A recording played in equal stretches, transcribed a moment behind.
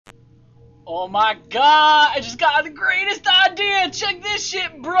Oh my god, I just got the greatest idea. Check this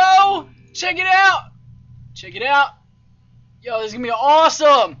shit, bro. Check it out. Check it out. Yo, this is gonna be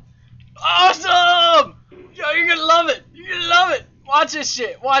awesome. Awesome. Yo, you're gonna love it. You're gonna love it. Watch this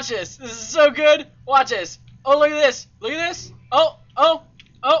shit. Watch this. This is so good. Watch this. Oh, look at this. Look at this. Oh.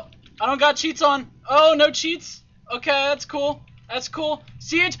 I don't got cheats on. Oh, no cheats. Okay, that's cool. That's cool.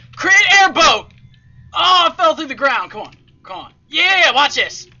 Siege, create airboat. Oh, I fell through the ground. Come on. Come on. Yeah, watch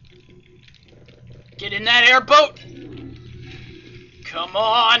this. Get in that airboat. Come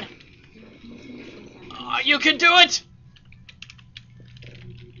on. Oh, you can do it.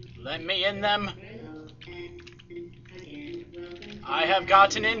 Let me in them. I have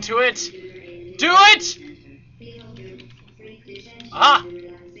gotten into it. Do it! Ah!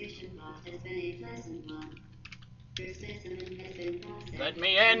 Let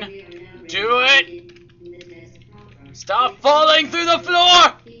me in. Do it! Stop falling through the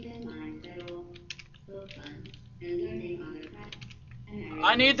floor!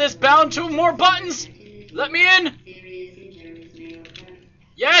 I need this bound to more buttons! Let me in!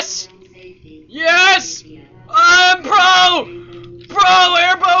 Yes! Yes! I'm pro! Pro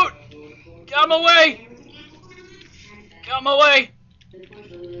airboat! Get him away! Get him away!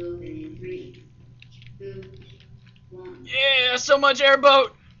 Yeah, so much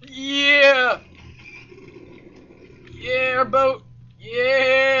airboat! Yeah! Yeah, airboat!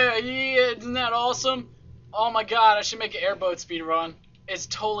 Yeah! Yeah! Isn't that awesome? Oh my god, I should make an airboat speed run. It's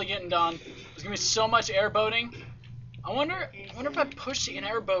totally getting done. There's gonna be so much airboating. I wonder if I push an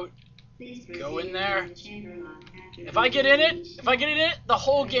airboat. Go in there. If I get in it, the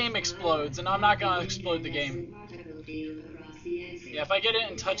whole game explodes, and I'm not gonna explode the game. Yeah, if I get it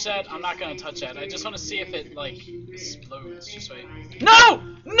and touch that, I'm not gonna touch that. I just want to see if it like explodes. Just wait. No!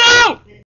 No!